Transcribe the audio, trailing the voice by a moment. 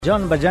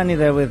John Bajani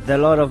there with The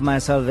Lord of My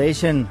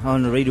Salvation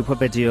on Radio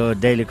Pulpit, your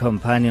daily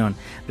companion.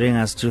 Bring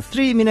us to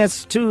 3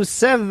 minutes to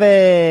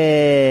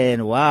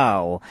 7.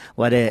 Wow,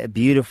 what a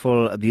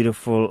beautiful,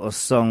 beautiful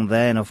song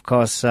there. And of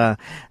course, I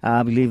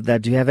believe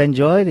that you have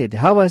enjoyed it.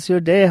 How was your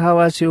day? How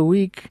was your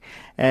week?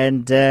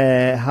 And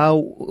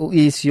how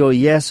is your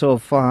year so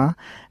far?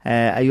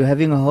 Are you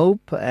having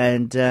hope?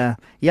 And I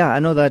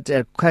know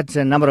that quite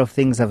a number of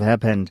things have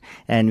happened,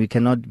 and we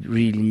cannot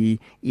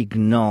really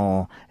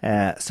ignore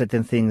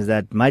certain things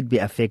that might be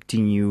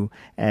affecting you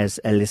as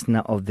a listener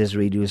of this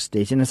radio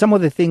station. And some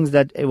of the things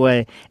that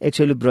were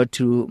actually brought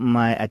to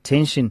my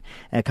attention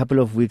a couple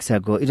of weeks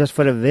ago, it was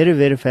for the very,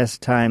 very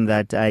first time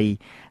that I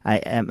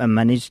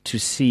managed to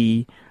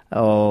see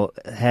or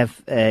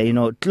have,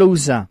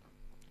 closer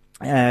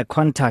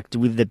contact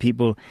with the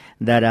people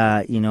that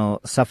are,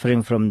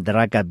 suffering from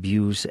drug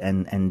abuse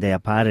and their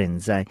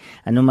parents. I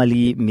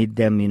normally meet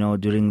them,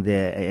 during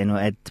the,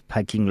 at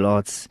parking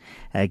lots,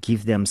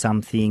 give them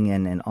something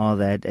and all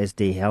that as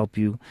they help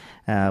you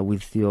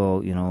with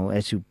your,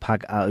 as you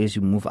park out, as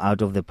you move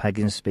out of the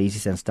parking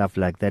spaces and stuff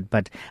like that.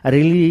 But I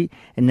really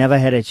never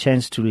had a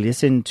chance to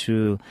listen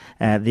to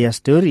their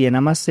story. And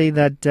I must say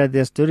that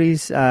their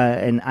stories are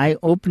an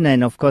eye-opener,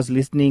 and of course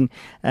listening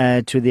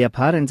to their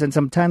parents. And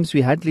sometimes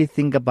we hardly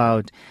think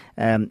about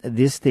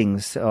these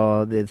things,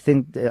 or the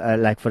thing,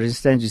 like for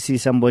instance, you see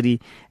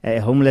somebody, a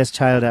homeless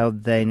child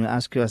out there, and you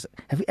ask yourself,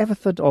 have you ever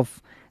thought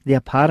of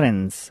their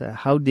parents?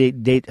 How do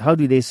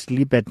they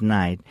sleep at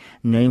night,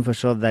 knowing for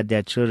sure that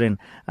their children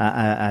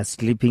are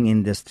sleeping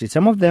in the street?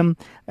 Some of them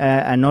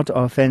are not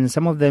orphans.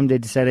 Some of them, they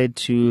decided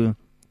to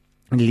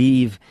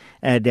leave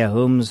their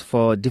homes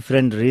for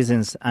different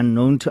reasons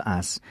unknown to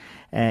us.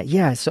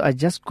 So I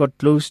just got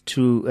close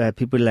to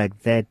people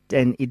like that,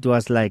 and it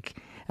was like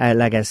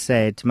I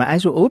said, my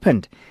eyes were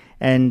opened.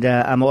 And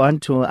I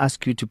want to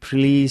ask you to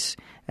please,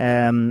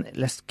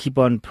 let's keep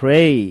on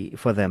praying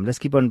for them. Let's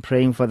keep on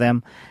praying for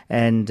them,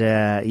 and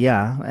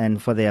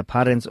and for their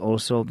parents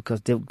also,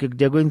 because they're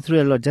going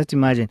through a lot. Just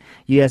imagine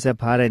you as a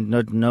parent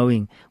not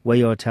knowing where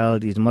your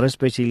child is, more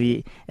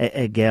especially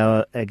a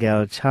girl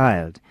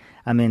child.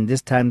 I mean,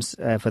 these times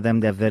for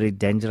them, they're very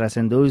dangerous.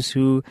 And those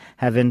who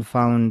haven't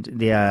found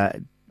their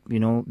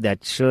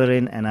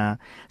children, and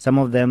some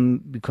of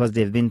them, because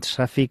they've been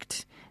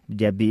trafficked,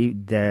 they're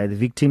the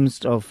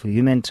victims of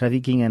human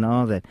trafficking and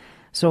all that.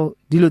 So,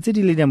 if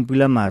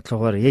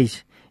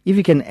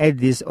you can add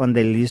this on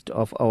the list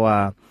of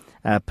our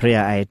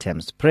prayer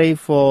items, pray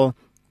for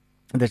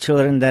the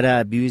children that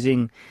are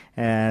abusing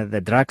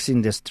the drugs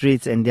in the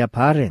streets, and their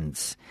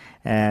parents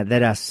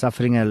that are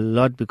suffering a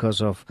lot because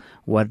of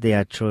what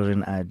their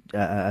children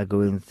are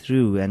going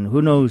through. And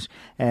who knows,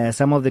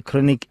 some of the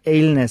chronic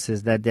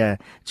illnesses that their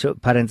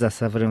parents are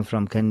suffering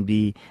from can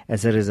be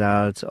as a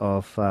result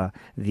of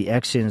the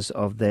actions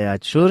of their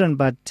children.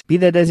 But be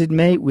that as it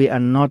may, we are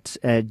not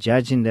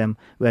judging them,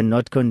 we are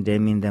not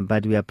condemning them,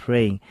 but we are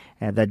praying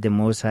that the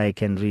Most High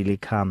can really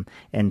come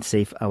and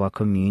save our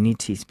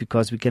communities,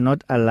 because we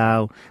cannot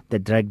allow the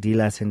drug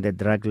dealers and the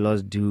drug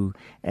lords do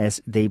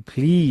as they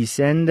please.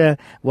 And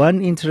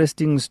one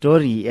interesting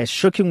story, a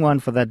shocking one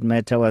for that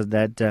matter, was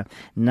that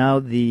now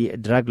the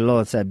drug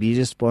lords are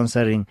busy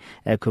sponsoring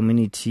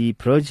community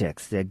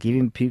projects. They're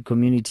giving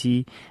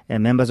community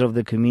members of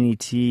the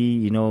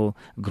community,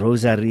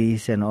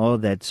 groceries and all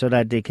that, so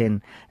that they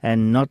can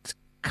not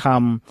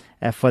come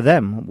for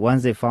them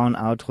once they found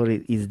out who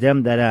it is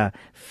them that are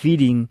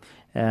feeding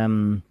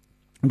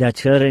their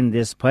children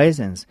these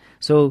poisons.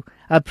 So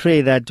I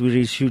pray that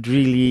we should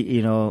really,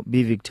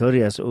 be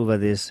victorious over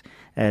this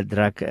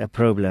drug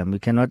problem. We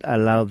cannot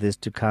allow this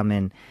to come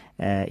and,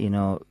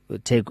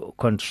 take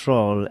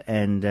control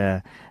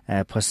and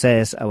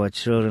possess our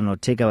children, or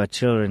take our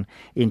children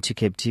into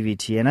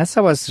captivity. And as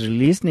I was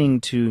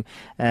listening to,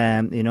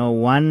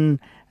 one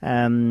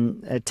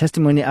a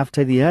testimony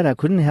after the other, I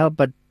couldn't help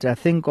but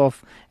think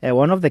of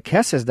one of the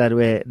cases that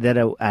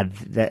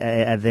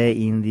are there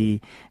in the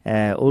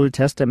Old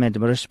Testament,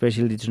 more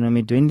especially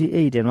Deuteronomy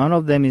 28. And one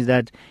of them is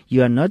that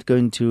you are not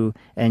going to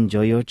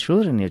enjoy your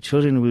children. Your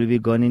children will be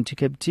gone into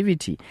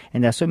captivity.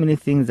 And there are so many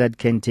things that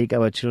can take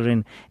our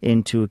children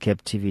into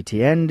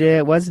captivity. And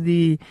what's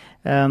the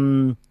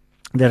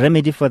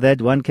remedy for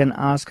that? One can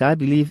ask, I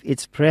believe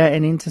it's prayer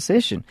and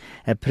intercession,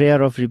 a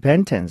prayer of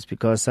repentance,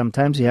 because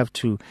sometimes you have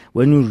to,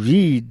 when you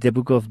read the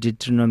book of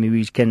Deuteronomy,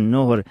 we can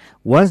know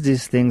once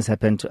these things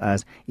happen to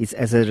us, it's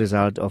as a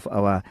result of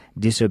our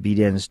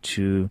disobedience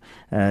to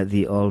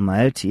the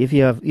Almighty. If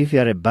you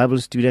are a Bible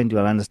student, you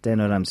will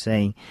understand what I'm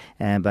saying.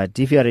 But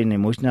if you are an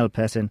emotional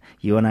person,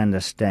 you won't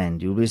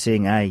understand. You'll be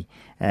saying,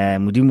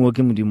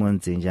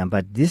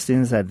 but these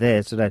things are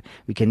there so that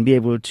we can be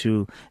able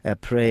to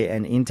pray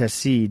and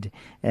intercede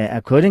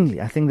accordingly.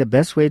 I think the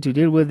best way to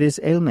deal with these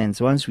ailments,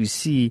 once we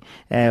see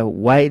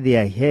why they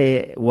are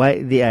here,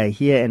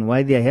 and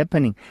why they are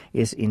happening,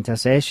 is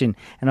intercession.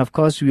 And of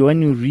course,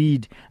 when you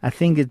read, I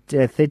think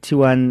it's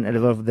 31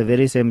 of the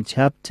very same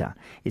chapter,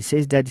 it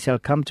says that it shall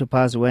come to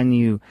pass when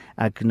you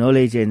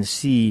acknowledge and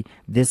see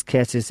these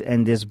curses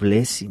and these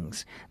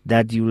blessings,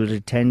 that you will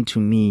return to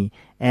me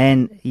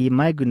And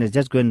my goodness,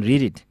 just go and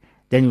read it.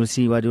 Then you'll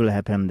see what will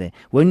happen there.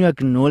 When you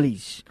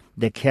acknowledge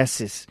the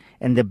curses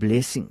and the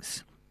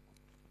blessings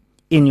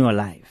in your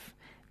life,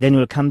 then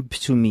you'll come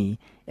to me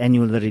and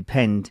you'll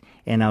repent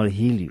and I'll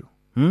heal you.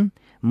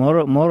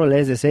 More or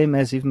less the same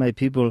as if my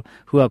people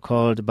who are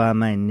called by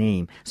my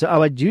name. So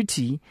our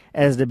duty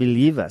as the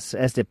believers,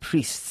 as the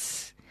priests,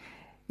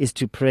 is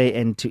to pray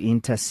and to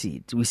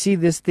intercede. We see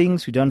these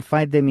things, we don't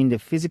fight them in the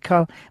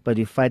physical, but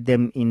we fight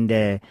them in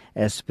the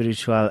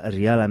spiritual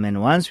realm.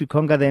 And once we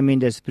conquer them in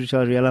the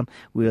spiritual realm,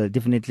 we'll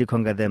definitely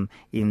conquer them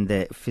in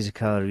the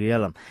physical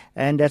realm.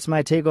 And that's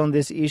my take on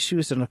these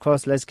issues. And of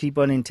course, let's keep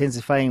on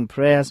intensifying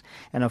prayers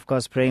and of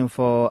course praying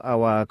for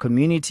our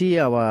community,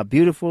 our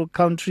beautiful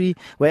country,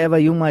 wherever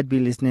you might be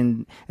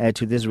listening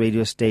to this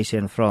radio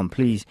station from.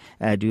 Please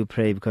do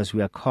pray, because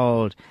we are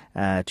called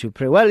to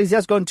pray. Well, it's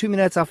just gone 2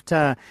 minutes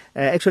after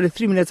actually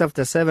 3 minutes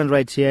after 7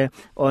 right here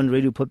on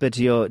Radio Pulpit,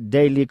 your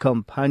daily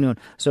companion.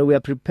 So we are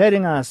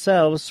preparing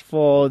ourselves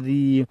for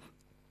the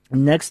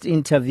next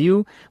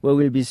interview, where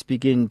we'll be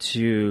speaking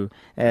to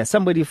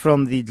somebody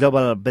from the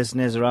Global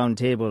Business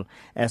Roundtable,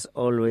 as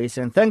always.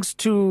 And thanks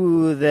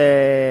to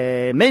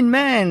the main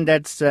man,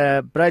 that's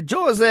Brad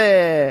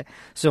Jose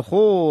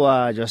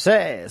Sohoa,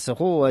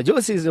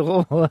 Josie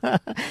Sohoa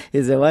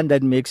is the one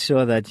that makes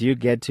sure that you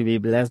get to be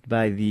blessed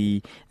by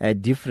the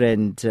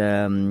different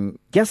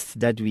guests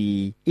that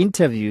we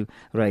interview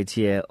right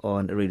here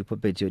on Radio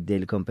Pulpit, your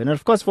daily companion. And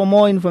of course, for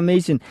more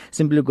information,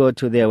 simply go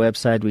to their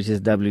website, which is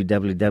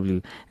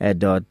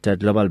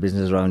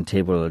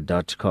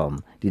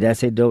www.globalbusinessroundtable.com. Did I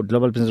say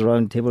Global Business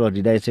Roundtable or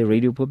did I say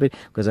Radio Pulpit?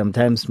 Because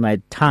sometimes my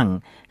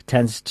tongue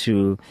tends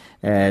to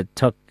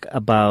talk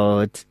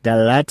about the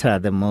latter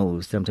the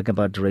most. I'm talking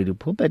about Radio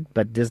Pulpit,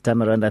 but this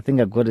time around I think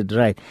I got it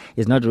right.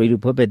 It's not Radio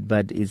Pulpit,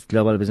 but it's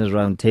Global Business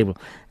Roundtable.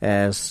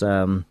 As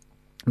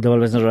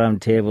Global Business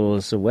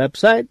Roundtable's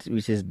website,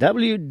 which is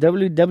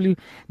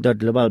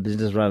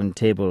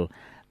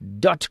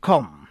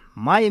www.globalbusinessroundtable.com.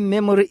 My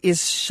memory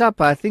is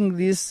sharp. I think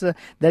this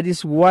that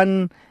is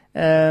one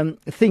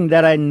thing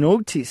that I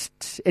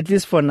noticed, at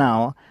least for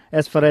now,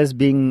 as far as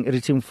being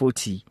reaching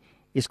 40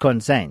 is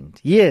concerned.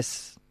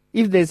 Yes,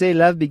 if they say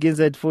love begins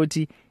at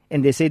 40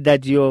 and they say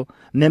that your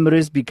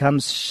memories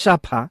becomes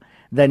sharper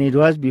than it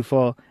was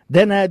before,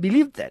 then I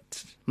believe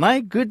that. My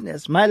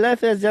goodness, my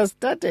life has just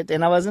started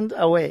and I wasn't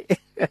aware.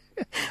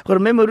 Gore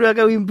memory ya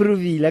ka o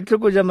improve la tlo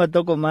go ja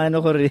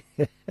matokomane gore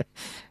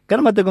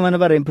kana matokomane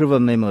ba re improve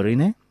memory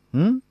ne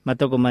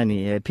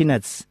matokomane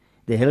peanuts,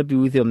 they help you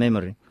with your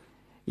memory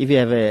if you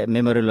have a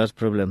memory loss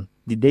problem.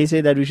 Did they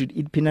say that we should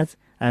eat peanuts?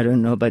 I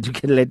don't know, but you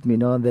can let me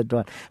know on that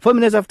one. 4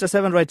 minutes after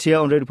 7 right here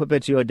on Radio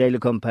Pulpit, your daily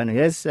companion.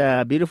 Yes,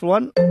 beautiful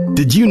one.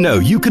 Did you know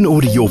you can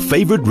order your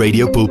favorite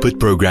Radio Pulpit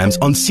programs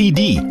on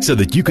CD so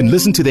that you can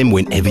listen to them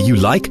whenever you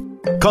like?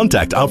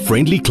 Contact our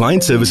friendly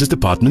client services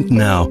department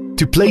now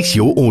to place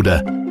your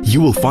order. You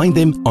will find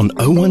them on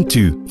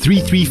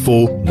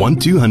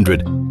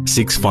 012-334-1200,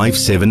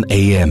 657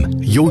 AM,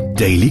 your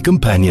daily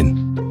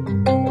companion.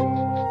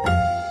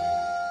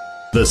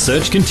 The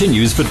search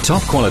continues for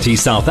top-quality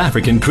South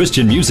African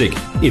Christian music.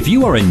 If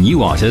you are a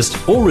new artist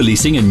or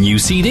releasing a new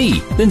CD,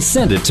 then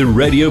send it to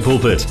Radio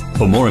Pulpit.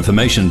 For more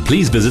information,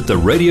 please visit the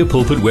Radio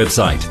Pulpit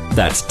website.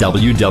 That's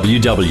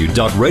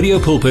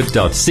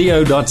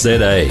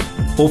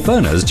www.radiopulpit.co.za. Or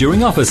phone us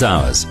during office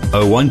hours,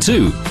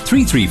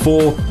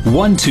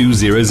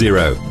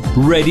 012-334-1200.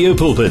 Radio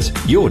Pulpit,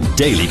 your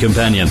daily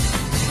companion.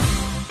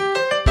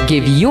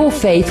 Give your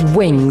faith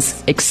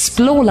wings.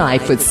 Explore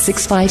life with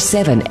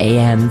 657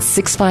 AM.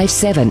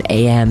 657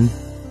 AM.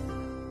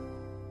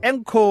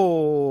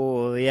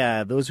 Encore.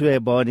 Yeah, those who were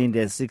born in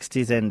the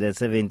 60s and the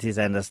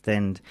 70s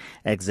understand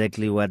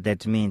exactly what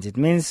that means. It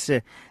means,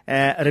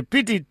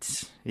 repeat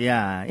it.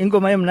 Yeah,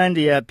 ingoma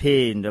emnandi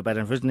yaphendwa, but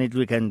unfortunately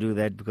we can't do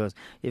that because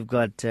we've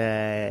got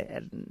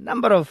a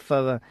number of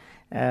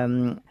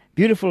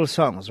beautiful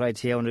songs right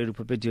here on Radio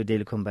Pulpit, your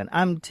daily companion.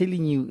 I'm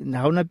telling you,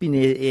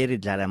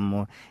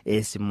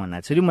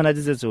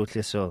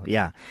 so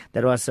yeah,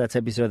 that was that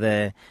episode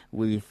there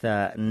with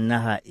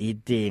Naha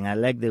Eating. I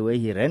like the way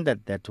he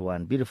rendered that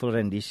one. Beautiful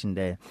rendition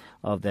there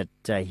of that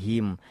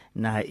hymn,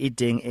 Naha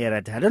Eating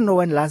Erat. I don't know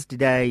when last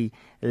did I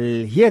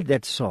hear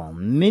that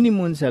song. Many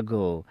months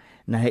ago.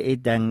 Naha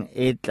Eating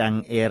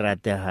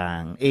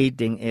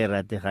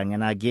Eratehang.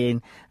 And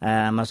again,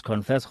 I must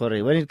confess,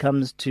 when it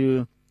comes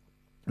to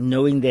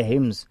knowing the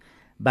hymns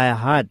by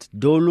heart,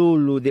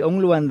 Dolulu, the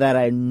only one that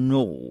I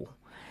know,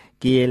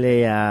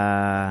 Kiele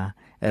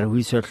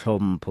Ruiso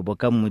Hlompo,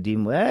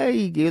 Bokamudim,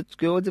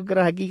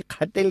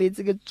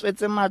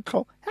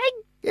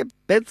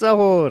 that's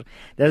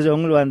the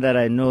only one that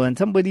I know. And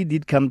somebody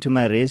did come to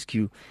my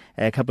rescue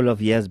a couple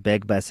of years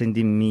back by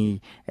sending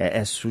me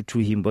a suit to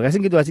him. But I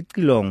think it was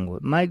long.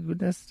 My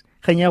goodness.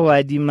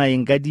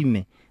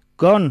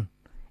 Gone.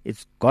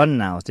 It's gone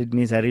now. So it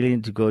means I really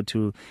need to go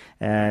to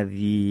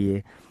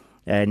the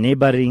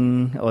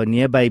neighboring or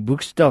nearby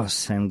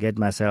bookstores and get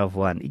myself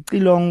one. I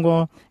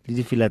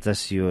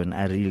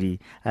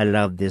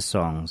love these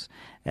songs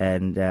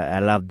and I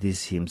love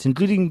these hymns,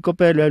 including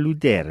Kopelo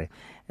Lutere.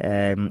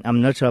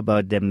 I'm not sure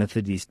about the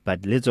Methodist,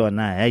 but let's on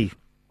hey.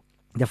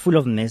 They're full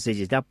of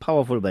messages. They're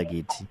powerful,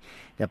 Bagiti.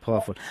 They're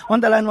powerful. On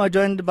the line, we're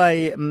joined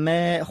by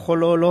Me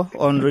Gololo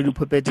on Radio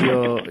Pulpit,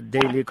 your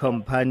daily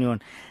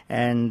companion.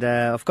 And,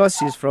 of course,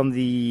 she's from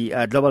the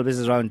Global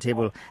Business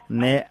Roundtable,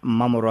 Me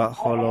Mamora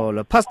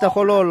Gololo. Pastor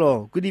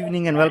Gololo, good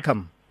evening and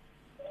welcome.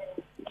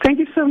 Thank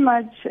you so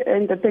much,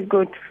 and Dr.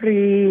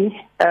 Godfrey.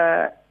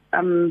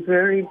 I'm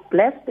very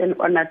blessed and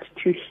honored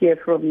to hear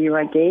from you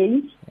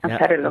again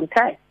after a long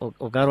time.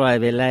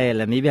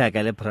 Maybe I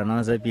can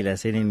pronounce it bila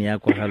seni mi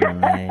ako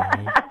halona.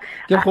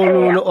 Ke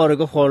gololo or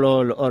ke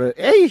gololo or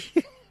hey.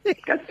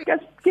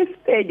 Ke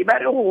steady ba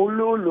re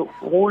gololo.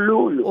 Oh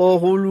gololo.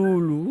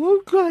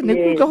 O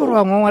ne go go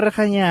rwa ngwa re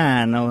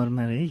khanyana or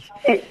mare.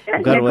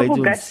 Ka rwa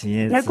itse.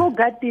 Ne go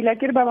gatila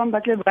ke ba bang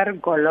ba tle ba re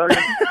gololo.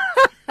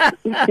 I'm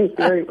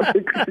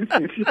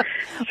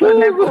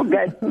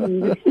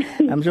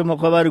sure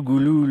Mokobar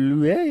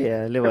Gulu,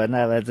 yeah,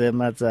 Levana, that's a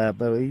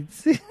matzapa.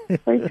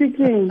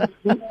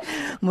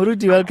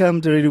 Muruti,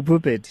 welcome to Radio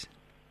Pulpit.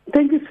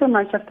 Thank you so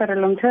much after a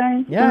long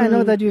time. Yeah, I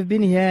know that you've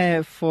been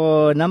here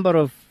for a number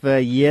of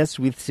years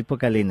with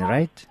Sipokalini,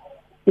 right?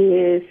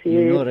 Yes, yes.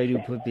 You know Radio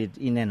Pulpit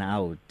in and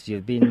out.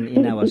 You've been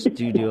in our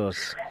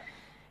studios.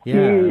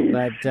 Yeah, yes.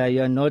 But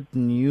you're not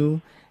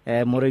new.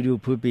 Radio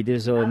Pulpit.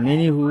 There's so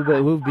many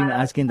who've been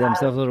asking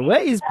themselves,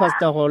 where is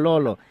Pastor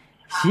Gololo?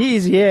 She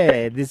is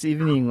here this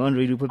evening on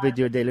Radio Pulpit,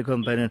 your daily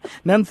companion.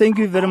 Ma'am, thank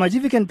you very much.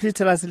 If you can please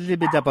tell us a little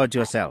bit about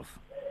yourself.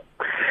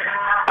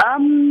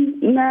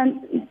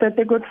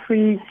 Pastor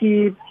Godfrey,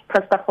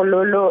 Pastor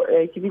Gololo,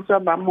 ke bitswa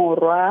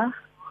Mamorwa,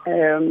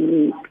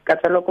 ka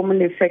tsalo ko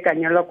molefe ka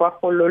nyalo kwa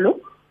Gololo.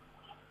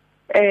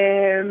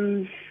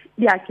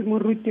 Ya ke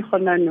moruti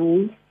gona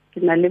no,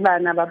 ke na le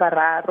bana ba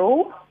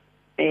bararo.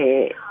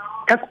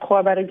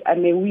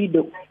 I'm a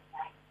widow.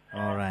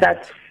 All right.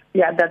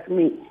 That's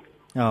me.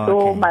 Oh, so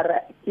okay.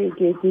 Mara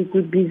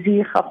ke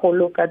busy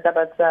gagolo ka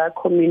tsa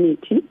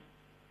community,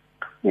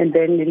 and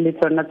then le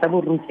tsona tsa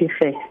boruti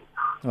ge.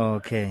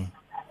 Okay.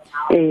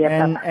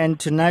 And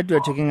tonight we're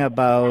talking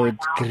about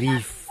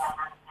grief.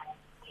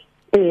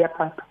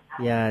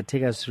 Yeah,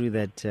 take us through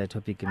that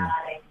topic.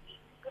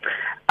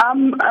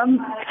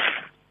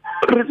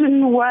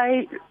 Reason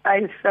why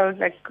I felt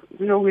like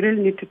we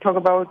really need to talk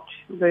about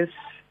this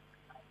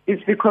is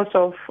because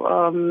of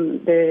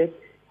the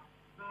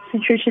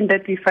situation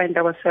that we find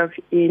ourselves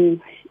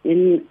in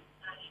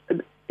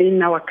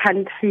our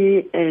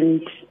country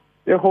and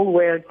the whole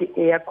world,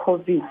 the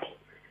COVID.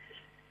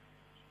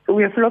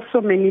 We have lost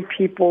so many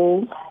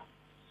people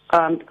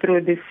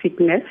through this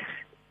sickness,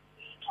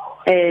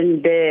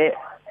 and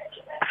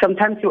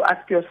sometimes you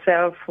ask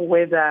yourself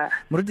whether...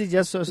 Murti,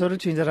 just sorry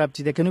to interrupt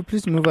you. Can you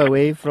please move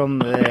away from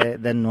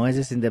the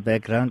noises in the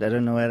background? I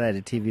don't know whether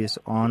the TV is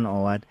on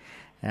or what.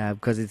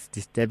 Because it's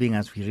disturbing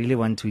us. We really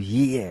want to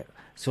hear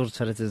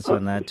Sorceress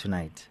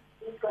tonight.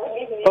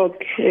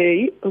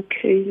 Okay,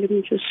 let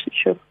me just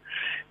show.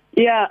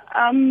 Yeah,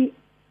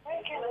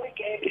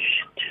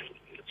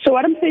 so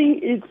what I'm saying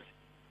is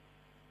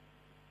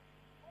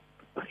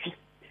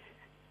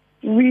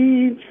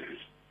we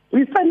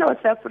find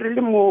ourselves really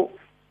more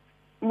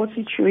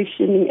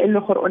situation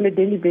on a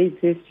daily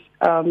basis,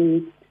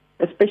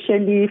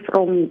 especially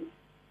from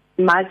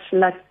March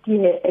last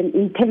year and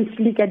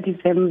intensely in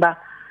December.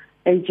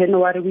 In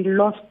January, we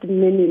lost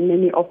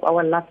many of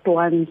our loved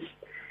ones.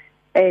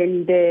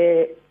 And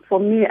for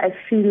me, I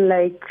feel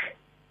like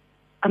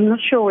I'm not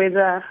sure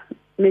whether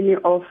many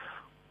of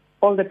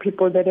all the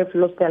people that have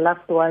lost their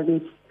loved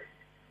ones,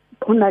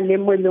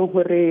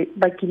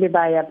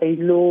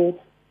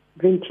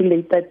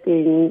 ventilator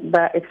thing,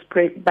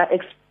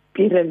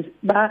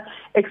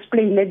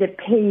 explain the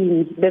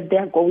pain that they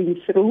are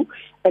going through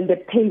and the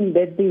pain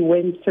that they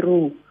went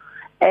through.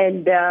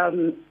 And,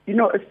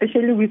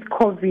 especially with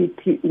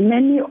COVID,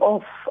 many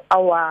of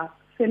our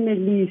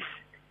families,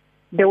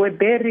 they were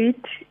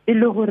buried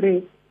in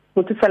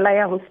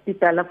Salaya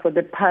Hospital for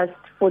the past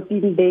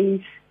 14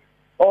 days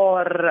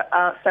or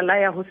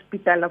Salaya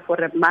Hospital for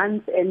a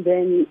month, and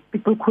then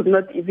people could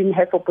not even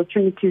have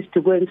opportunities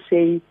to go and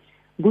say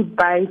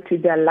goodbye to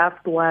their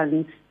loved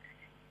ones.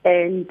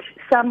 And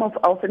some of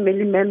our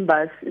family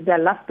members, their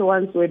loved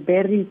ones were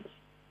buried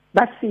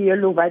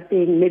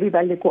maybe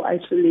by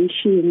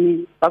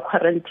isolation,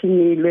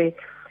 quarantine,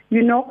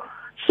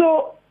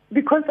 So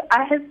because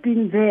I have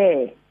been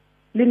there,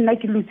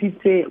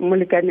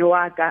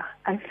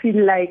 I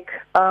feel like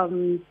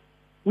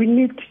we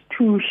need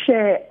to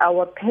share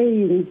our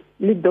pain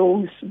with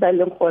those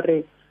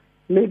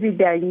maybe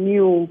they are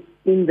new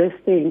in this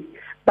thing.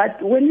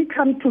 But when we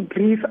come to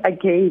grief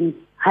again,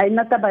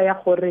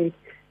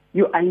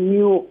 you are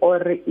new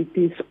or it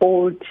is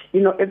old.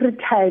 Every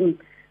time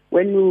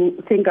when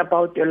you think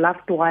about your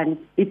loved one,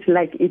 it's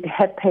like it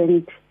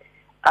happened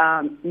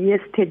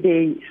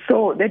yesterday.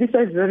 So that is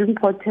why it's very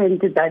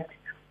important that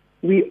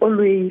we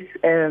always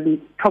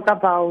talk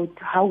about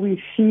how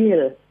we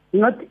feel.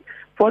 Not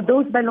for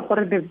those that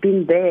have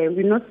been there,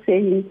 we're not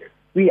saying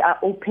we are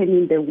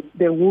opening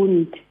the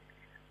wound,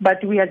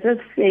 But we are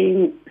just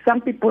saying some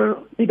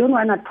people, they don't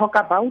want to talk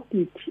about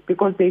it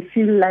because they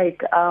feel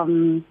like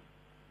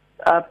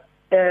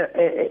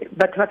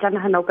but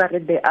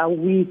they are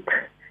weak.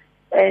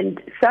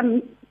 And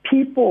some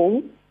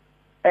people,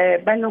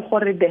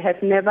 they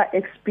have never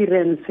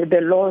experienced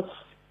the loss.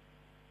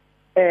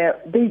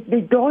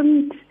 They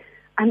don't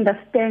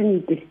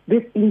understand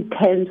this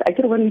intense. I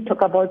think when we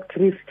talk about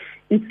grief,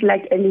 it's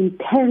like an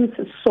intense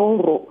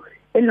sorrow.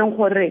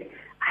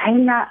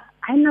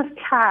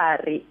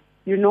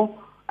 You know,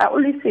 I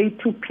always say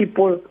to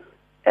people,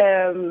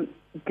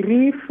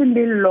 grief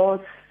and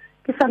loss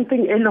is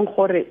something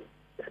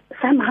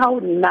somehow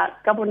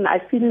I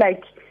feel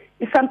like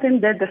it's something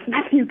that there's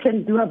nothing you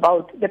can do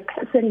about. The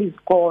person is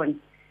gone.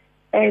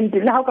 And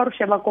it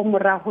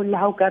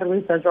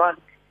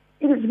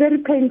is very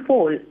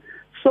painful.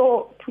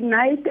 So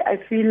tonight I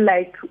feel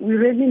like we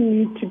really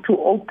need to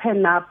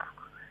open up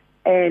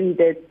and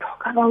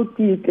talk about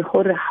it.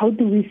 How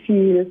do we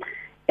feel?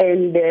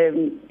 And,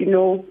 you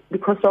know,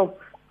 because of,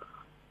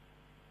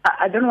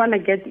 I don't want to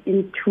get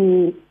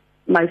into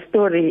my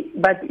story,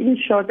 but in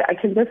short, I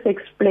can just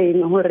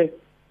explain.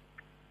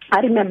 I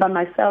remember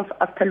myself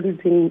after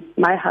losing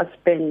my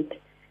husband.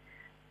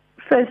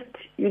 First,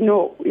 you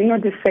know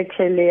the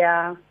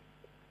secular,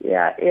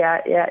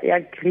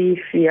 grief,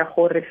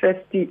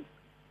 first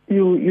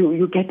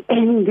you get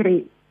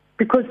angry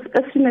because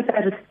as soon as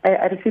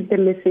I received the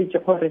message,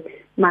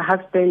 my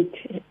husband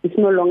is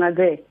no longer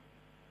there.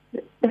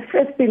 The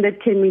first thing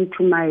that came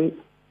into my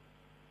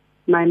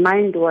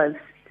mind was,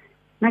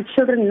 my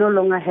children no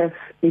longer have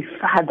a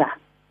father.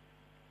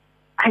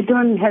 I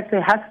don't have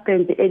a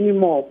husband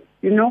anymore,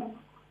 you know.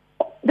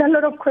 There are a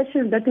lot of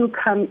questions that will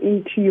come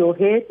into your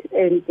head,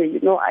 and,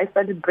 you know, I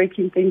started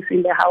breaking things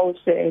in the house,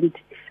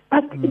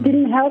 but it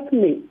didn't help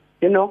me,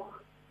 you know.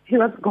 He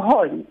was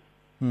gone.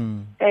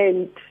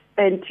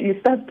 And you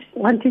start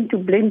wanting to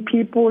blame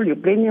people, you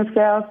blame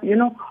yourself, you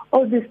know,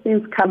 all these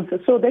things come.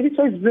 So that is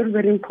why it's very,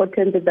 very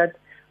important that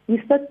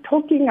we start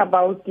talking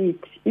about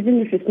it,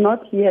 even if it's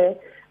not here,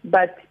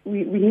 but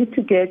we need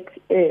to get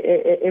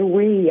a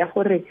way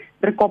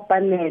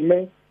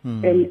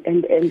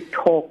and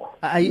talk.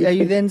 Are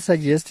you then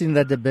suggesting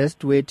that the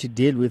best way to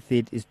deal with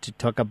it is to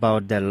talk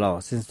about the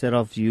loss instead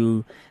of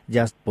you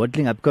just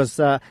bottling up? Because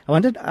I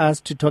wanted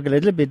us to talk a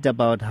little bit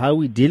about how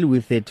we deal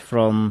with it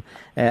from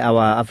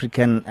our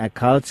African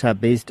culture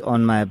based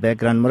on my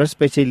background, more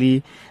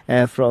especially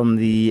from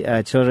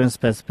the children's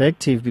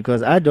perspective,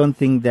 because I don't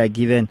think they're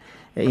given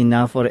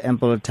enough or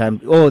ample time,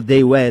 or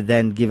they were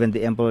then given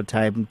the ample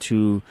time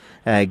to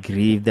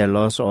grieve the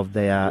loss of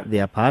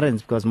their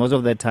parents, because most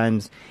of the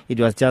times it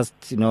was just,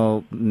 you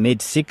know,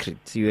 made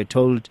secret. You were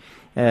told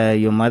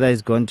your mother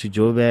is gone to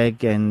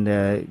Joburg, and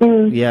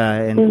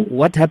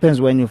what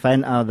happens when you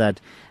find out that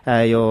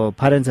your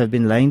parents have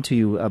been lying to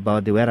you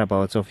about the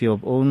whereabouts of your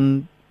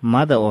own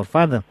mother or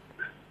father?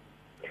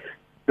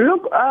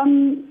 Look,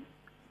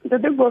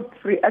 Dr.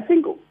 Godfrey, I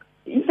think,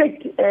 in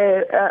fact,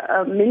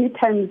 many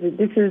times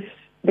this is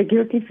the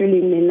guilty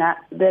feeling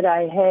that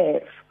I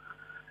have,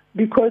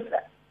 because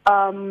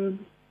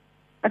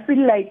I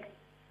feel like,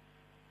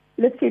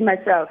 let's say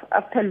myself,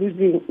 after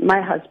losing my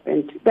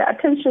husband, the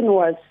attention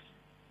was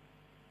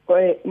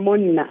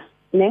Monna,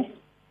 ne?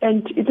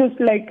 And it was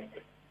like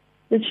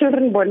the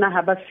children bona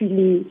have a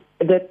feeling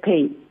that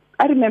pain.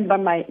 I remember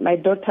my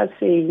daughter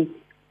saying,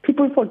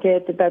 people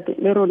forget that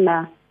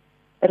Lerona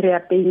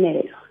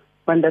reapene,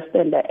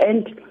 understand that?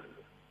 And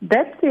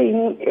that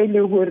thing,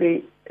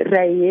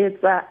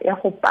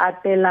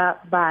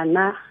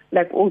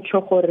 like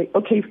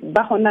okay,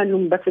 ba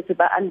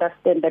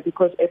understand that,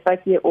 because a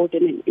 5-year-old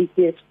and an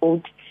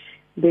 8-year-old,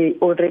 they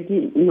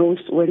already knows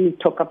when we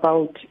talk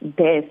about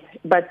death.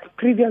 But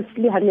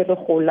previously,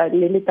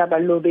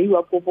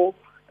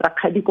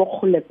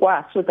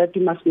 so that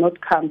you must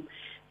not come.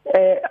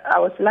 I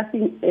was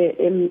laughing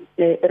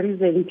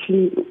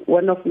recently.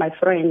 One of my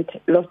friends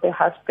lost her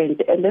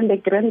husband, and then the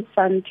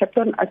grandson kept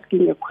on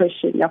asking a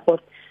question.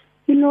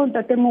 You know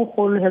that the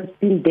Moholo has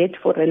been dead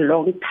for a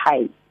long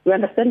time. You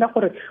understand that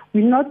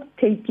we're not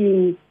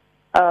taking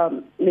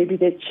maybe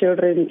the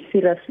children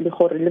seriously.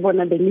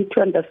 They need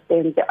to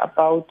understand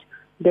about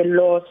the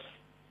loss.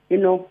 You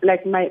know,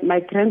 like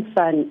my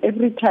grandson,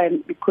 every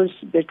time, because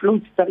the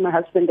clothes that my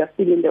husband are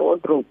still in the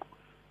wardrobe,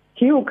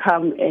 he will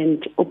come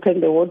and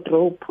open the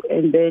wardrobe,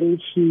 and then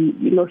he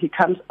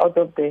comes out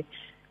of the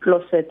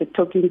closet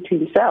talking to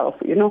himself,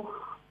 you know.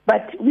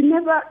 But we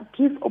never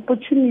give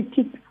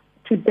opportunity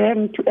to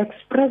them to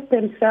express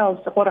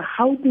themselves, or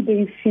how do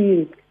they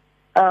feel.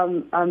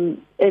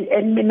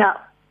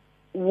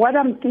 What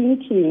I'm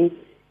thinking,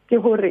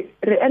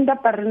 re end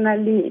up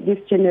this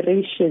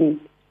generation,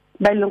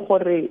 number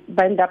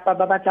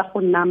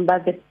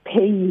the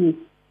pain,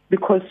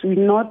 because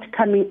we're not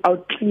coming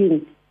out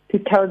clean to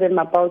tell them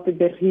about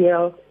the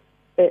real,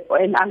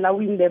 and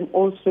allowing them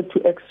also to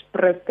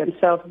express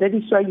themselves. That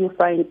is why you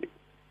find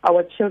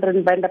our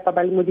children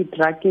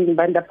drugging,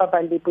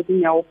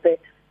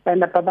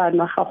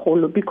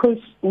 because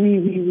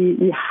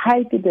we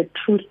hide the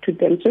truth to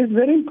them. So it's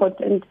very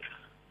important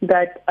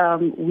that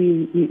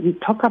we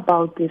talk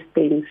about these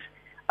things.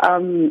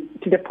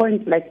 To the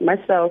point, like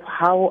myself,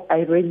 how I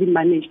really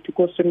managed to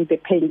go through the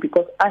pain,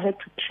 because I had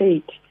to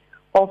trade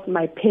off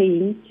my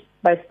pain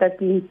by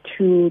starting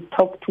to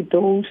talk to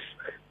those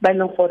by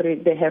now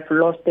they have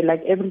lost.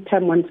 Like every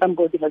time when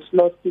somebody has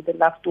lost the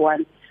loved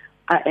one,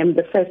 I am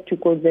the first to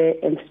go there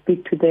and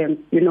speak to them,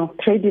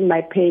 trading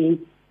my pain,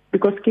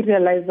 because I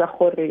realize that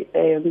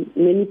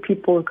many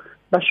people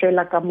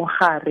bashela ka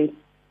mohare,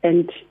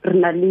 and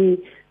really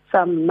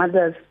some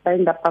mothers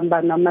find up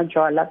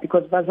majwala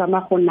because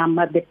bazama ho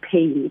nama the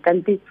pain.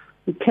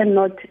 You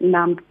cannot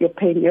numb your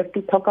pain. You have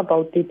to talk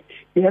about it.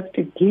 You have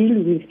to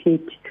deal with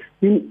it.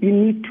 You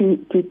need to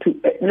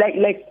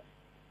like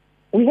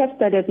we have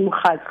started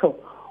mukhatlo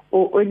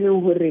or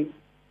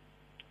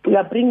we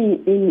are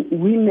bringing in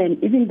women,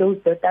 even those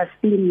that are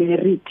still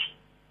married,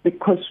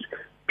 because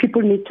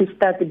people need to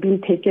start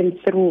being taken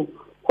through.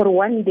 For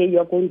one day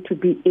you're going to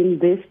be in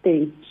this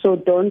thing, so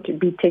don't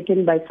be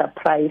taken by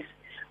surprise.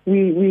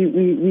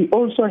 We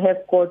also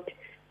have got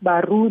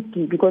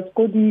baruti, because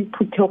kodi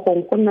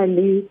puthegong gona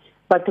le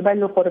batho ba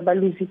le gore ba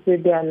lositse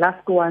their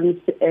loved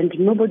ones, and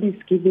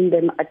nobody's giving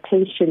them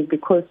attention,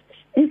 because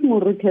if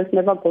Muruti has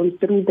never gone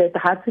through that,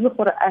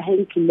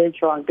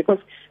 because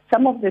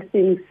some of the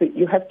things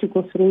you have to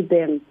go through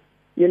them,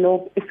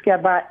 it's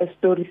a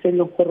story.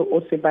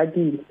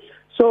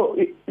 So,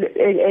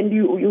 and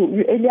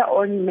you earlier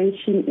on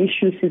mentioned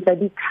issues is that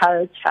the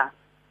culture,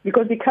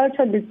 because the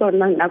culture is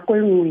on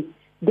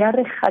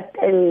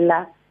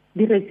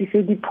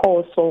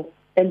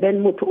and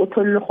then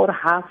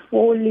half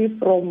fully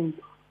from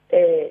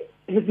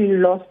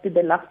having lost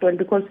the loved one,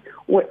 because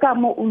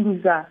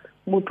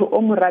motho o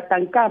mo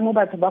ratang ka mo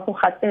batho ba go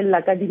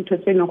gatella ka dintho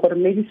tseno gore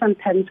maybe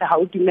sometimes ha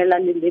o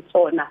dumelane le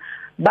tsona,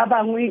 ba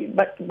bangwe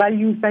ba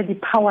use the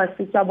powers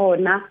tsa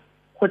bona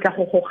go tla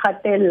go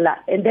gatella,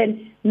 and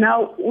then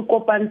now o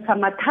kopantsha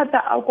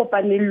mathata a o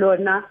kopaneng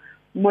lona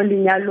mo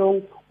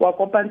lenyalong, wa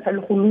kopantsha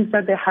le go lose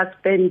the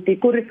husband,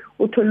 gore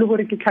o thole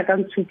gore ke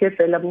tlhakantshuke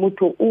fela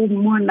motho o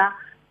mona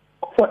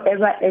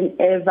forever and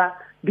ever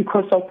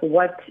because of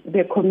what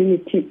the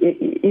community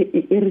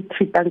is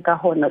treating ka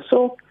hona.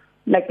 So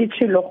like it's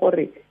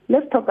gore,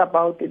 let's talk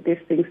about these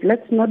things.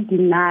 Let's not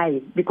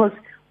deny, because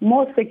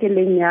more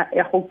sekelenya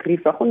ya go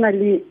grief go na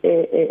le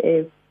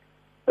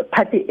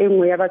party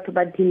engwe ya batho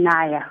ba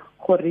deny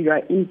gore you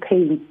are in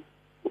pain,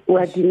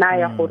 or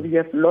deny gore you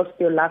have lost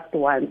your loved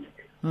ones.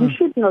 We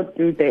should not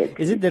do that.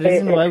 Is it the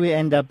reason why we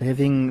end up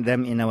having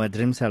them in our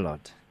dreams a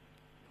lot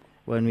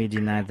when we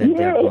deny that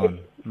they are gone?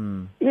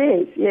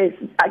 Yes.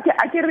 I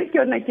can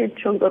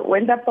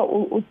when that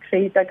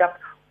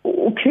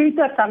create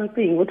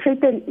something, we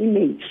create an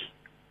image,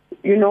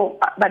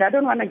 but I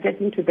don't want to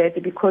get into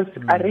that, because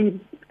I really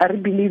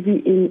believe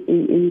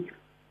in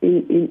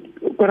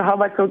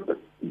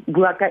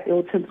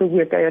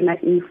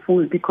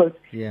full, because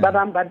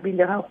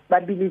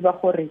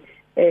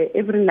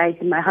every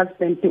night my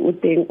husband those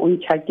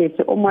are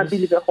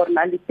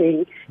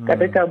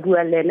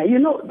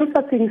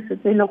things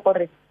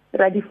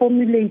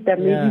formulator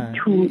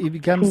maybe it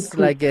becomes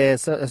like a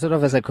sort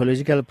of a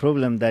psychological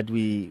problem that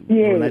we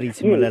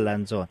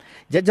on.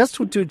 Just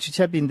to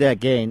chap in there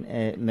again,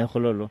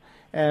 Gololo,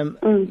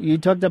 you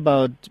talked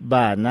about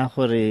bana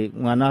gore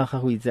ngwana ga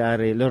go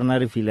itsare le rona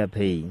re feel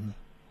pain.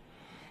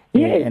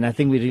 And I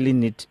think we really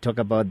need to talk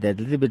about that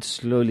a little bit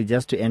slowly,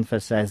 just to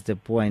emphasize the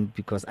point,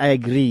 because I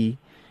agree,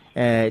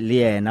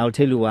 Leah, and I'll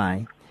tell you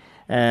why.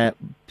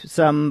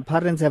 Some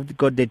parents have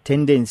got the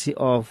tendency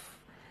of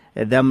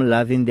them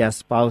loving their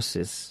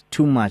spouses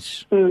too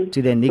much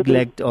to the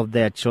neglect of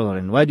their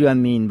children. What do I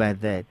mean by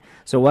that?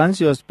 So once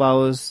your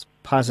spouse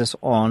passes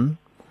on,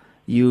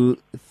 you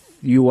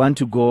want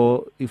to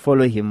go, you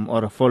follow him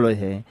or follow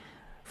her,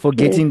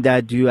 forgetting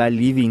that you are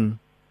leaving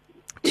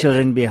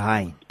children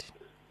behind.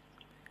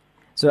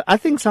 So I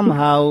think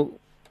sometimes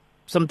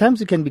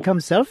you can become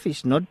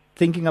selfish, not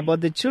thinking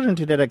about the children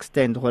to that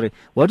extent.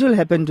 What will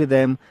happen to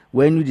them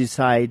when you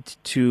decide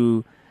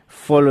to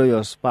follow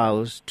your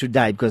spouse to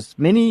die? Because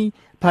many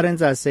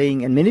parents are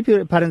saying, and many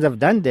parents have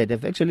done that,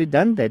 have actually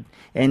done that,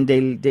 and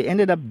they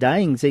ended up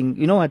dying, saying,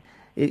 you know what,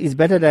 it's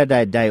better that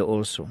I die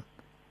also,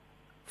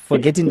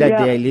 forgetting that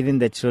they are leaving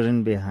the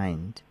children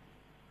behind.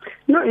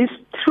 No, it's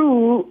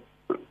true.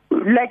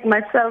 Like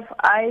myself,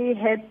 I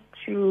had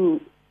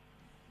to,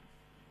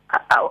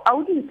 I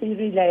wouldn't say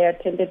really I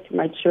attended to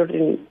my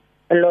children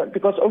a lot,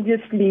 because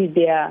obviously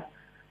they are,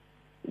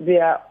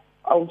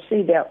 I would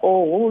say they're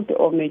old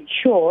or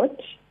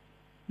matured,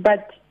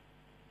 but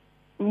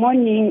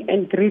mourning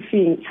and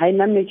grieving, high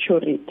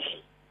maturity,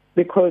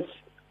 because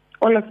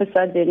all of a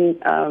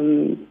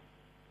sudden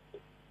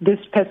this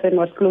person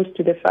was close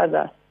to the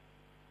father,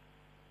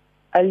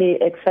 Ali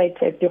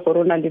excited the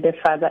corona with the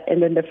father,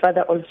 and then the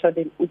father all of a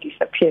sudden would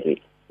disappear.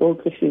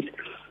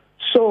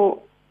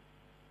 So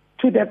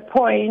to the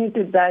point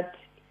that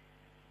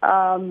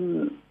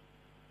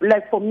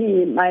like for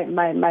me,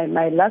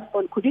 my last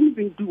born couldn't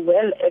even do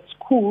well at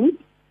school,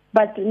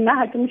 but I didn't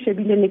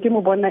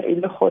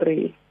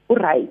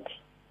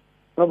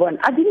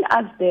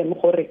ask them,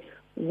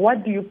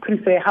 what do you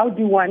prefer? How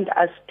do you want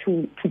us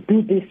to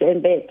do this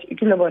and that?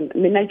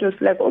 And I was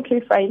like, okay,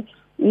 fine.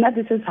 Now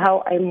this is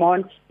how I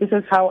mourn. This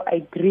is how I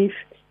grieve.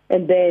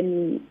 And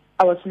then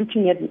I was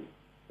looking at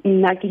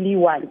Nagili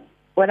one.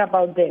 What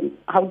about them?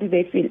 How do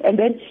they feel? And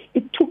then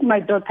it took my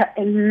daughter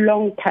a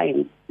long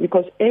time,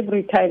 because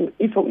every time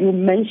if you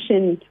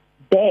mention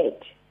dad,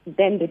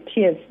 then the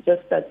tears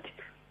just start.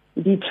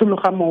 Just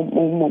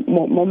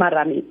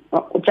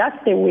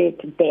the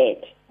word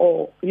dad,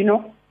 or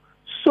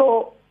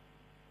So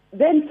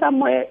then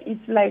somewhere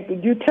it's like,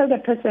 do you tell the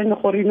person,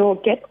 or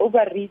get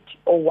over it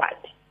or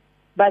what?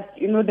 But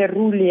the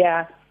rule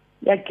here,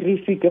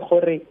 grief,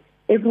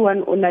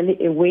 everyone only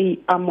a way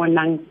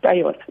amonang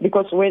tayo.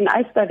 Because when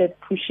I started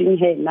pushing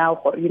her now,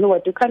 what,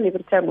 you can't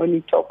every time when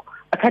you talk,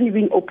 I can't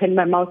even open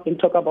my mouth and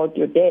talk about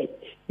your dad.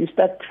 You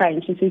start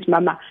crying. She says,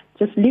 Mama,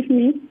 just leave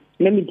me.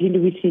 Let me deal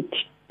with it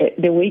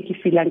the way you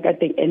feel and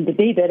the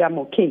day that I'm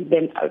okay,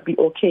 then I'll be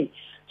okay.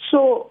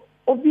 So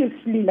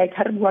obviously, like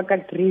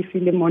grief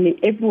in the morning,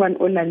 everyone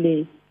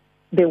only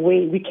the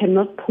way. We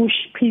cannot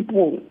push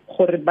people.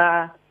 We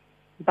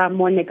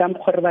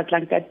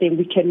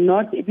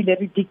cannot even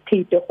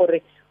dictate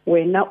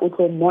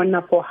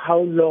for how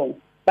long.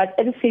 But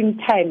at the same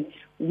time,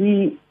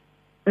 we,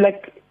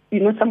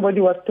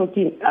 somebody was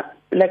talking,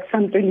 like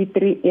Psalm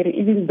 23,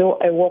 even though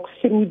I walk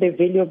through the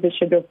valley of the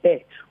shadow of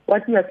death,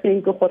 what we are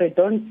saying,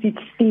 don't sit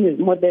still,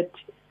 more that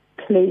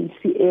place,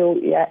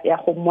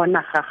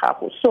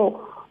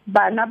 so,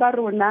 bana ba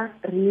rona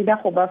re need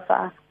go ba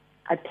fa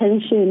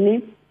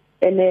attention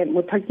ene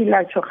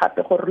mothakila tsho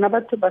gape go rona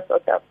batho ba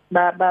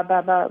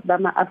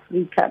ma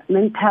Africa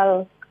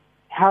mental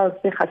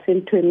health ga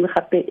sentwe mme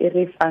gape e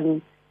re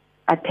fang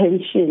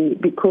attention,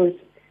 because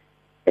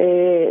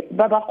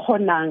ba ba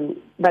khonang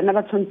bana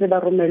ba tshwantse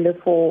ba romele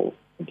for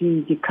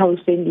the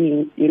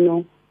counseling,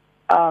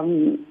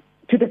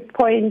 to the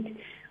point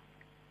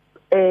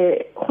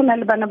khona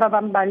le bana ba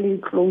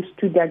bambali close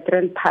to their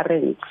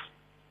grandparents.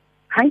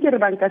 Hankere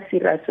banka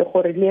serious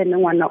gore le ene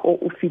ngwana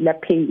o feel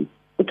pain.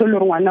 O tlo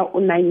re ngwana o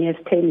 9 years,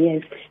 10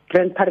 years,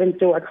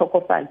 grandparents o a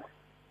tlhokofala.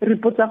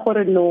 Repotsa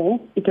gore no,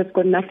 it has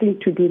got nothing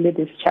to do with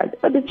this child.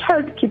 But the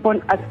child keep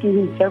on asking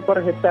himself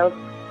or herself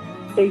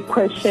a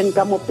question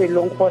ka mo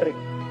pelong gore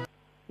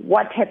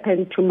what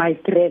happened to my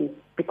grand?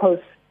 Because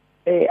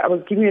I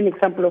was giving you an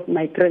example of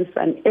my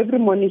grandson. Every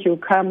morning he'll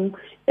come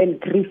and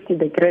greet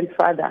the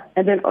grandfather,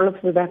 and then all of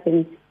a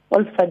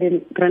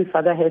sudden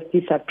grandfather has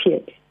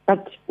disappeared.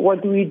 But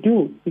what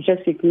do? We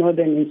just ignore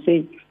them and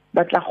say,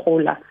 "Batla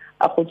hola,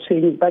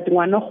 akhotshweni." But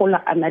ngwana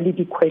hola anali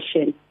the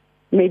question,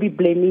 maybe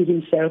blaming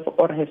himself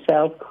or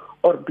herself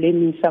or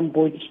blaming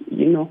somebody,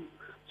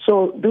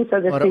 So those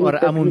are the things. Or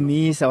I'm a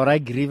miss, or I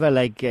grieve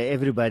like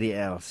everybody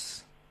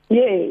else.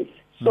 Yes.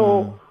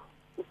 So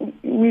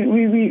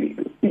we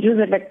just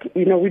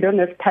we don't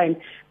have time.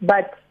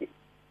 But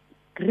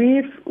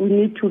grief, we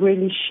need to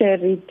really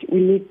share it. We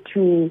need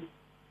to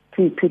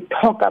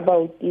talk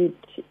about it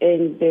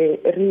and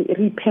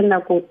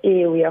repenako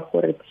area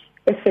for it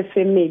as a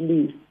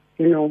family,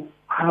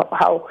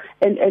 how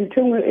and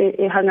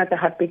hangata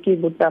hape ke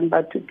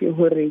botamba to ke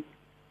hore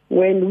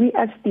when we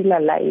are still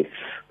alive,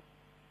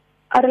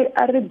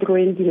 are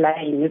drawing the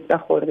line is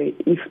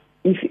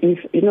if so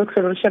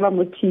sheba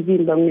mo TV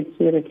long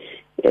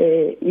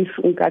if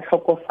unka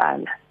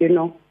tlhokofala,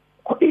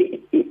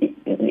 e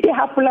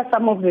hapula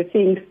some of the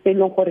things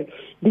gore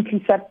di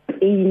tlisa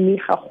pain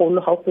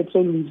gagolo ga o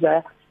fetsa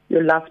lose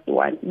your loved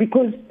one,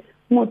 because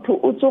motho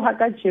o tsoga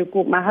ka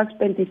jeko, my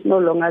husband is no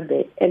longer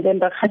there, and then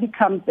the khadi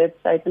comes that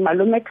side,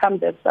 malome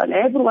comes that side,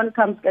 everyone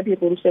comes ka di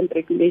rules and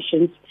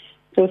regulations.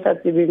 So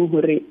they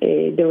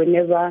were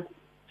never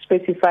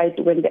specified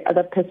when the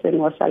other person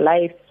was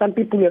alive. Some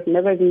people you have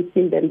never even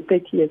seen them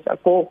 30 years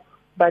ago.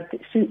 But as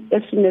soon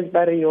as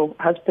your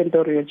husband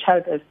or your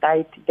child has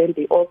died, then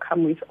they all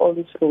come with all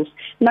these rules.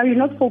 Now you're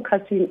not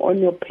focusing on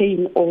your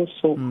pain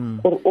also.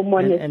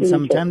 And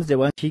sometimes they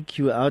want to kick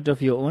you out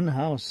of your own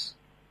house.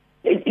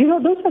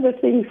 Those are the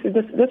things.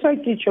 That's why I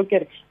teach you.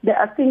 There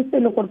are things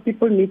that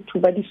people need to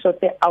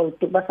sort out.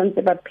 That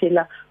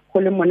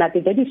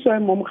is why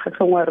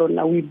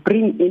we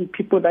bring in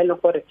people that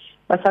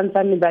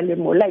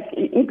like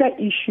in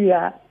issue.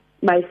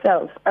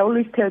 Myself, I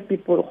always tell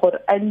people,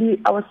 I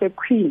was a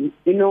queen,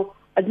 I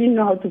didn't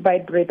know how to buy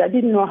bread, I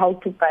didn't know how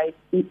to buy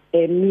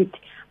meat,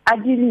 I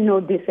didn't know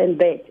this and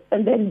that,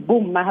 and then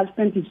boom, my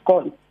husband is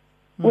gone.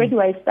 Where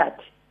do I start?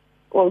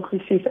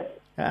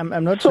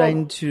 I'm not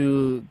trying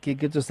to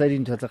get to study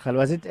into it.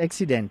 Was it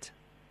accident?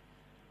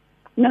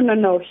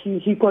 No,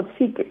 he got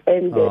sick,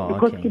 and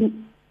because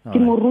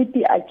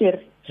Kimuruti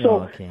Aker.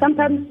 So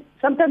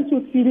sometimes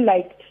you feel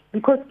like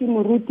because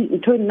Kimuruti,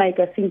 it was like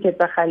a thing.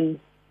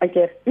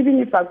 Even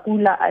if I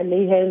kula, I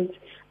lay hands,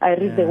 I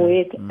read the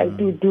word, I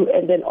do,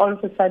 and then all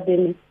of a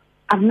sudden,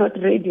 I'm not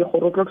ready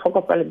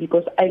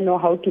because I know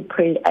how to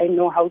pray, I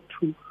know how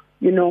to,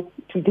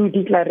 to do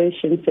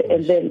declarations,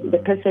 and then the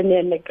person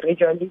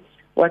gradually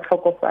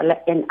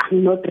and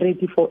I'm not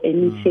ready for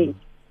anything.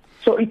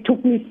 So it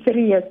took me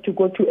 3 years to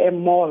go to a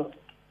mall.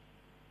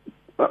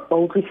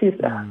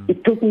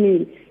 It took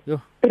me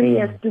 3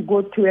 years to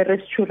go to a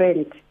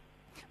restaurant.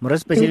 More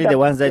especially the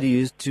ones that you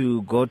used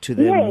to go to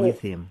them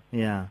with him.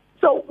 Yeah.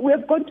 So we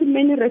have gone to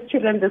many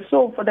restaurants.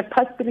 So for the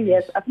past 3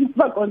 years, I've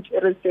never gone to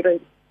a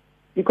restaurant.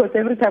 Because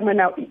every time when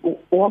I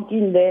walk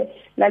in there,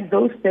 like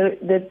those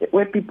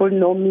where people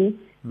know me,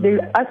 they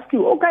ask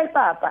you, okay,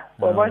 Papa.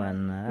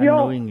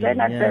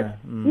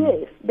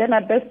 Then I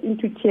burst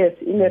into tears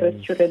in a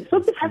restaurant. So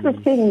these are the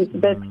things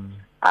that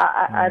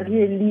are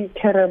really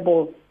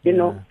terrible. You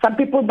know, some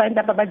people bind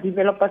up about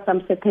develop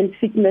some certain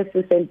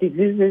sicknesses and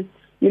diseases,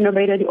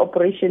 by the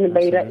operation,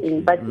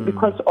 but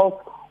because of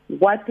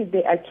what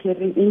they are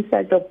carrying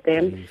inside of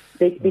them,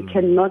 they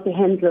cannot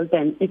handle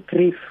them. It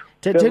grief.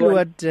 Tell you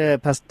what,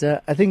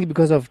 Pastor, I think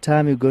because of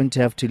time, you're going to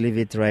have to leave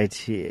it right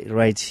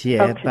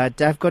here. Okay.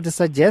 But I've got a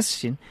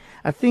suggestion.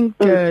 I think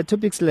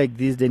topics like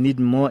this, they need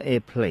more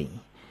airplay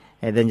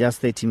than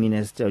just 30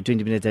 minutes or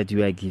 20 minutes that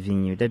we are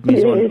giving you. That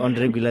means on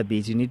regular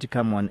basis, you need to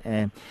come on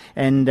air.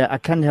 And I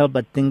can't help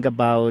but think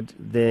about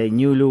the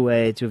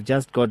newlyweds who've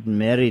just got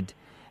married.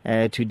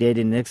 Today,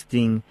 the next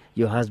thing,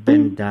 your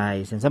husband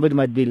dies. And somebody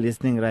might be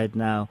listening right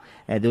now,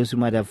 those who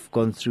might have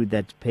gone through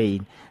that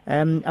pain.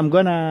 I'm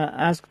going to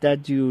ask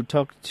that you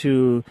talk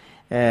to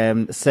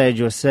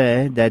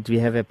Sergio, that we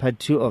have a part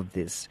 2 of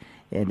this.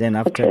 And then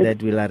after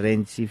that, we'll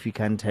arrange if we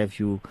can't have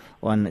you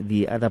on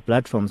the other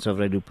platforms of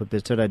Radio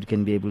Pulpit so that you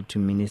can be able to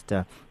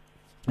minister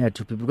to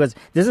people. Because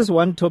this is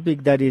one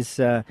topic that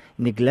is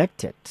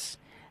neglected.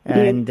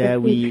 And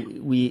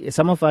we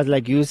some of us,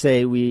 like you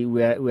say, we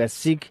are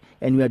sick,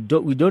 and we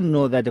don't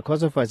know that the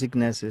cause of our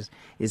sicknesses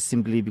is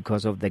simply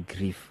because of the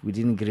grief. We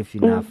didn't grieve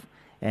enough,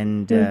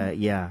 and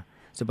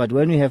So, but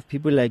when we have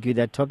people like you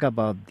that talk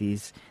about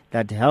this,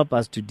 that help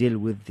us to deal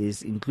with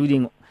this,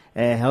 including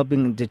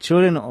helping the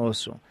children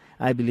also,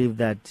 I believe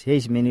that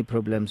many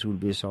problems will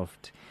be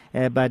solved.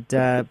 But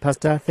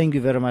Pastor, thank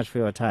you very much for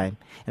your time,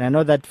 and I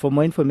know that for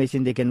more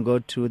information they can go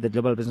to the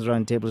Global Business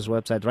Roundtable's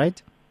website, right?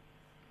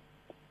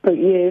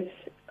 Yes.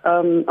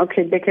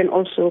 Okay, they can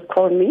also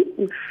call me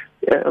if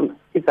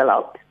it's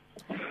allowed.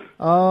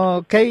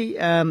 Okay.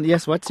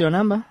 Yes, what's your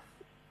number?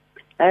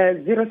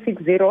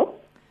 060.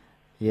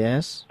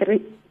 Yes.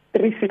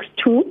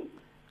 362.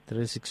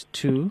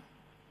 362.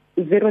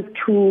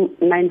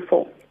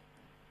 0294.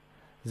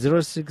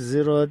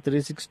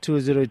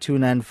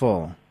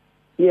 060-362-0294.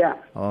 Yeah.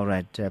 All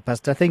right.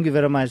 Pastor, thank you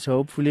very much.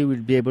 Hopefully we'll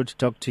be able to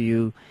talk to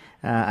you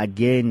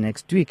again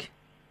next week.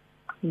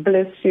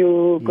 Bless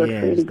you,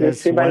 Godfrey. Yes,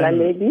 bless you,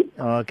 lady.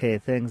 Okay,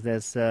 thanks.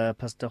 That's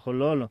Pastor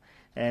Gololo.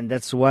 And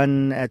that's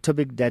one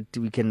topic that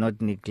we cannot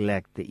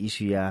neglect, the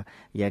issue of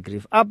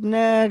grief. Up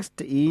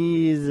next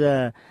is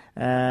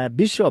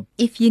Bishop.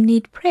 If you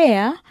need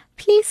prayer,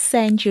 please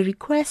send your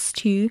request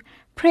to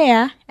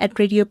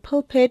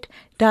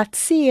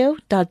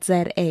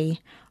prayer@radiopulpit.co.za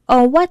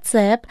or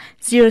WhatsApp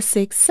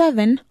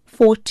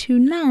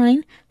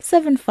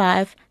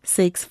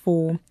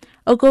 067-429-7564.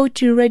 Or go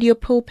to Radio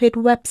Pulpit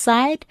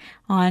website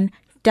on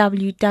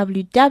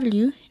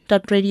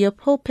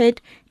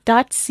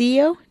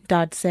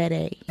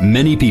www.radiopulpit.co.za.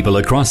 Many people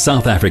across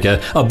South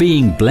Africa are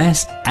being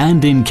blessed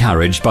and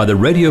encouraged by the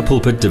Radio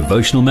Pulpit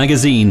devotional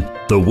magazine,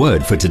 The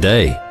Word for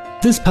Today.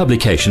 This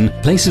publication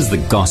places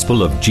the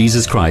gospel of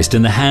Jesus Christ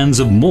in the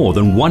hands of more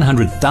than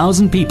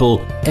 100,000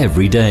 people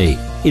every day,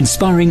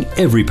 inspiring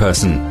every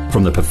person,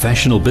 from the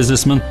professional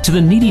businessman to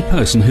the needy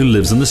person who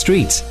lives on the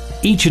streets.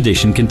 Each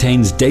edition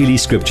contains daily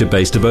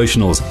scripture-based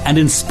devotionals and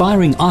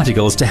inspiring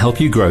articles to help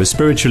you grow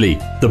spiritually.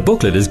 The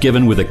booklet is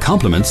given with the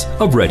compliments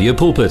of Radio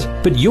Pulpit,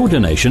 but your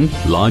donation,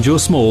 large or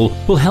small,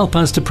 will help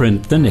us to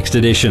print the next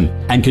edition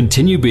and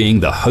continue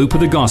being the hope of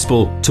the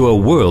gospel to a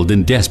world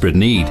in desperate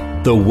need.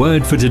 The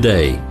Word for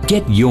Today.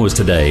 Get yours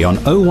today on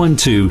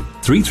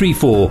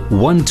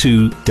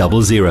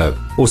 012-334-1200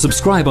 or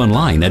subscribe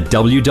online at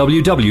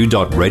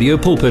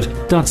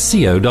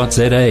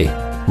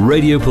www.radiopulpit.co.za.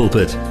 Radio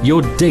Pulpit,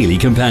 your daily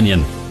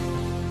companion.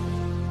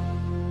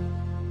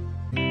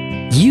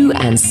 You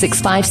and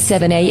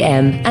 657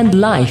 AM and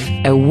life,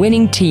 a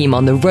winning team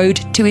on the road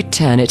to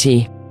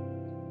eternity.